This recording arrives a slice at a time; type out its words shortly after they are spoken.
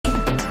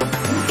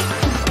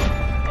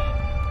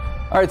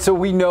All right, so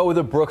we know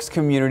the Brooks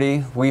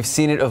community. We've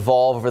seen it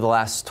evolve over the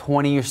last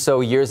 20 or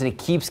so years, and it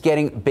keeps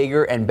getting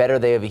bigger and better.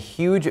 They have a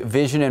huge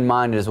vision in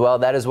mind as well.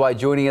 That is why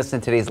joining us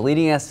in today's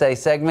Leading SA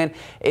segment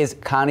is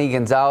Connie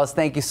Gonzalez.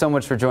 Thank you so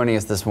much for joining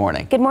us this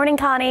morning. Good morning,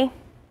 Connie.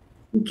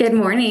 Good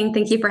morning.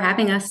 Thank you for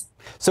having us.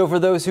 So for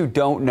those who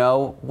don't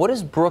know, what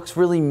does Brooks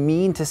really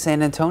mean to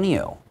San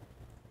Antonio?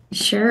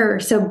 Sure.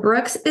 So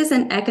Brooks is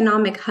an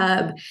economic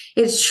hub.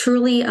 It's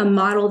truly a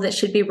model that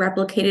should be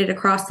replicated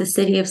across the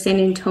city of San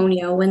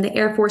Antonio. When the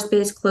Air Force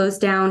Base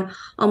closed down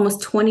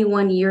almost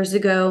 21 years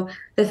ago,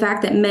 the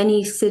fact that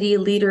many city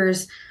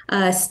leaders,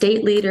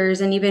 state leaders,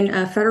 and even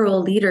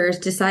federal leaders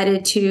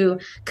decided to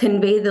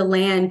convey the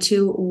land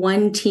to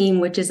one team,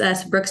 which is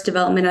us, Brooks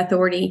Development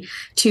Authority,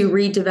 to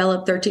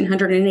redevelop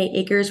 1,308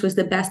 acres was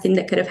the best thing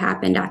that could have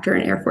happened after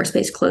an Air Force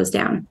Base closed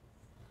down.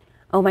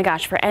 Oh my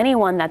gosh, for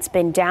anyone that's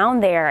been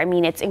down there, I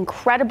mean, it's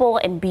incredible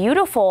and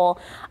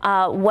beautiful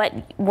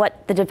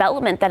what the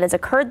development that has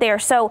occurred there.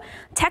 So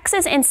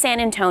Texas and San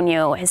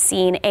Antonio has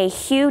seen a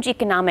huge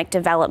economic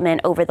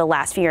development over the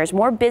last few years,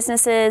 more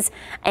businesses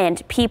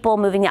and people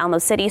moving to Alamo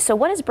City. So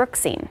what has Brooks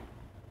seen?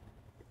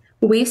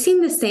 We've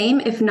seen the same,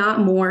 if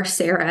not more,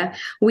 Sarah.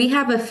 We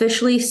have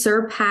officially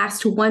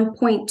surpassed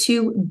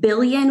 1.2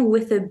 billion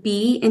with a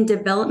B in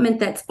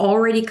development that's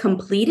already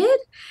completed.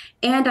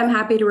 And I'm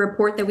happy to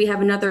report that we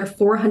have another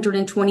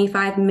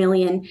 425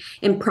 million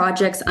in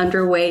projects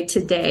underway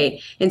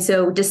today. And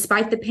so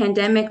despite the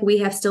pandemic, we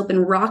have still been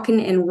rocking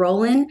and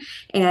rolling,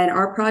 and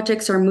our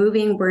projects are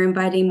moving. We're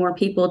inviting more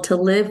people to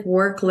live,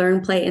 work,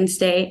 learn, play, and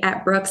stay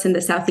at Brooks in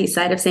the southeast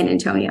side of San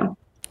Antonio.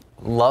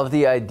 Love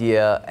the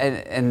idea.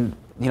 And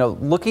you know,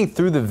 looking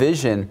through the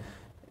vision,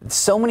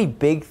 so many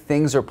big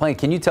things are planned.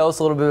 Can you tell us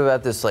a little bit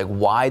about this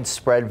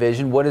widespread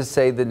vision? What does,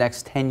 say, the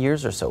next 10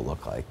 years or so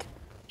look like?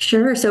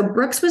 Sure. So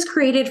Brooks was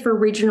created for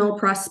regional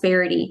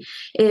prosperity.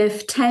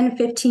 If 10,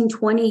 15,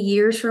 20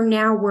 years from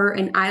now we're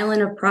an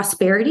island of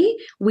prosperity,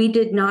 we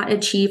did not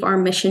achieve our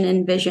mission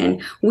and vision.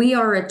 We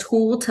are a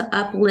tool to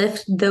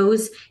uplift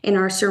those in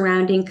our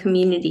surrounding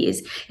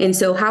communities. And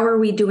so how are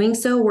we doing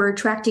so? We're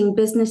attracting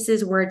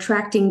businesses, we're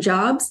attracting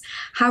jobs.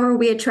 How are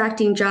we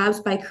attracting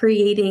jobs? By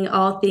creating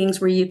all things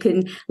where you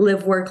can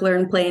live, work,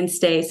 learn, play, and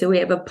stay. So we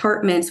have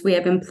apartments, we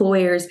have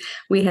employers,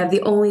 we have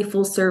the only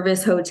full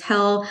service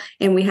hotel,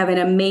 and we have an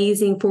amazing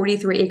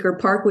 43-acre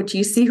park, which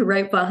you see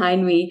right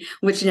behind me,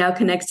 which now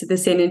connects to the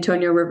San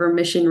Antonio River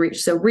Mission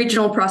Reach. So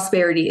regional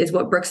prosperity is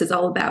what Brooks is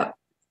all about.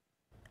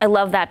 I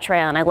love that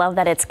trail, and I love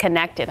that it's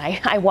connected.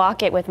 I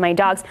walk it with my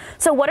dogs.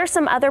 So what are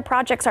some other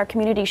projects our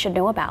community should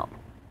know about?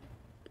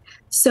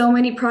 So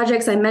many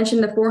projects. I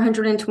mentioned the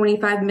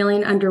 425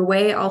 million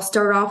underway. I'll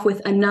start off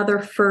with another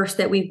first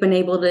that we've been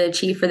able to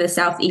achieve for the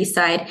southeast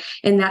side.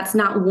 And that's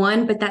not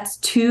one, but that's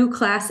two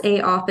Class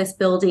A office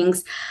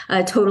buildings,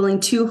 totaling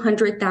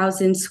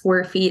 200,000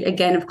 square feet,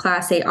 again, of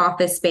Class A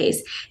office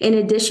space. In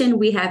addition,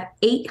 we have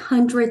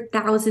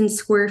 800,000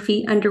 square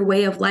feet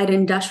underway of light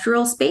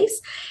industrial space.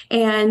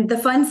 And the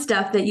fun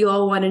stuff that you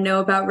all want to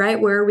know about,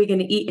 right? Where are we going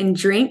to eat and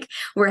drink?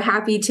 We're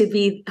happy to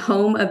be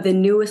home of the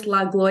newest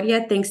La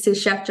Gloria, thanks to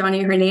Chef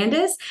Johnny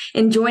Hernandez,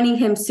 and joining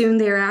him soon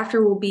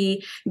thereafter will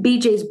be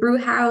BJ's Brew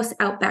House,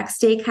 Outback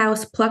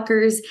Steakhouse,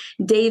 Pluckers,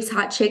 Dave's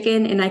Hot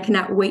Chicken, and I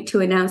cannot wait to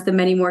announce the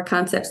many more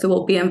concepts that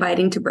we'll be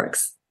inviting to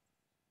Brooks.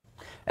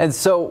 And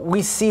so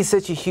we see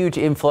such a huge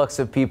influx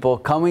of people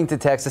coming to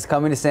Texas,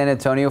 coming to San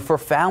Antonio. For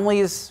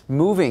families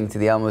moving to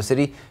the Alamo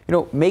City,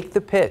 make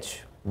the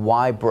pitch.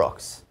 Why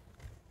Brooks?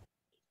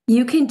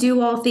 You can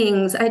do all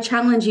things. I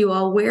challenge you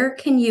all. Where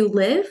can you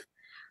live,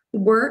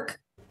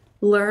 work,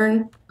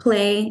 learn,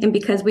 play, and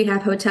because we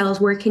have hotels,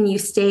 where can you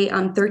stay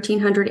on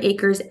 1,300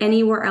 acres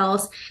anywhere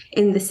else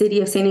in the city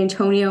of San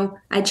Antonio?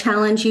 I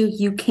challenge you,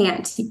 you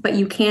can't, but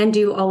you can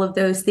do all of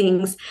those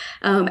things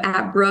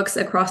at Brooks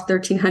across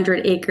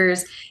 1,300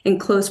 acres in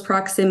close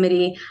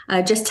proximity,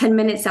 just 10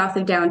 minutes south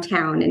of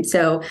downtown. And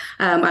so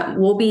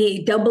we'll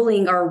be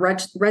doubling our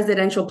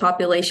residential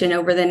population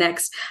over the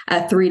next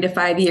 3 to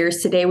 5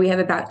 years. Today, we have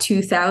about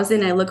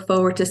 2,000. I look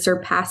forward to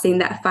surpassing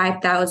that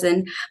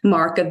 5,000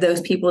 mark of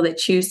those people that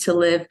choose to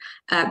live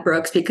at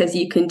Brooks, because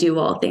you can do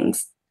all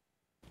things.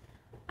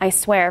 I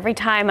swear, every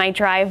time I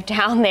drive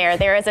down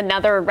there is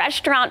another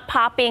restaurant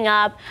popping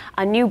up,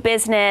 a new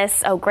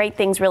business. Oh, great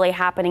things really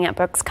happening at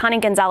Brooks. Connie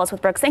Gonzalez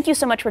with Brooks, thank you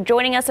so much for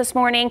joining us this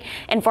morning.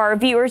 And for our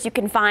viewers, you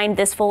can find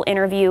this full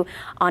interview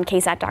on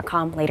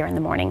ksat.com later in the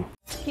morning.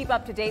 Keep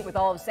up to date with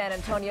all of San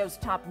Antonio's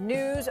top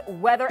news,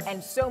 weather,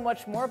 and so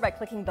much more by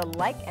clicking the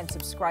like and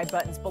subscribe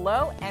buttons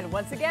below. And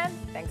once again,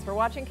 thanks for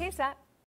watching KSAT.